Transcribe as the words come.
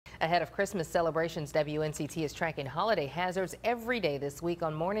Ahead of Christmas celebrations, WNCT is tracking holiday hazards every day this week.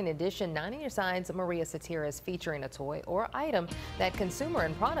 On Morning Edition, 9 on Your Side's Maria Satira is featuring a toy or item that consumer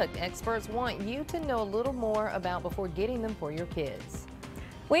and product experts want you to know a little more about before getting them for your kids.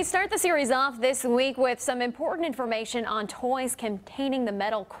 We start the series off this week with some important information on toys containing the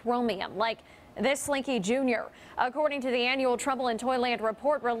metal chromium, like this Slinky Jr. According to the annual Trouble in Toyland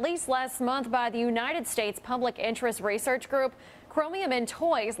report released last month by the United States Public Interest Research Group, chromium in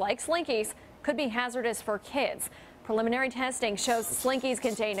toys like Slinkies could be hazardous for kids. Preliminary testing shows Slinkies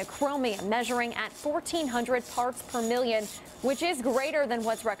contain a chromium measuring at 1,400 parts per million, which is greater than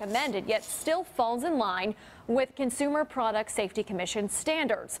what's recommended, yet still falls in line with Consumer Product Safety Commission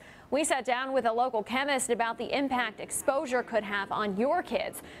standards. We sat down with a local chemist about the impact exposure could have on your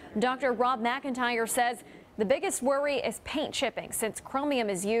kids. Dr. Rob McIntyre says the biggest worry is paint chipping, since chromium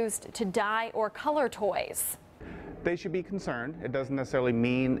is used to dye or color toys. They should be concerned. It doesn't necessarily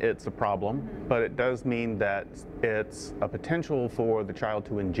mean it's a problem, but it does mean that it's a potential for the child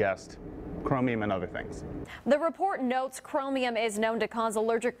to ingest chromium and other things. The report notes chromium is known to cause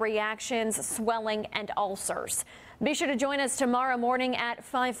allergic reactions, swelling, and ulcers. Be sure to join us tomorrow morning at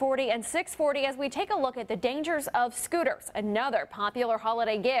 5:40 and 6:40 as we take a look at the dangers of scooters, another popular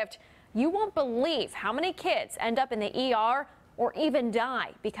holiday gift. You won't believe how many kids end up in the ER or even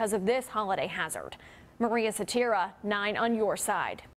die because of this holiday hazard. Maria Satira, 9 on Your Side.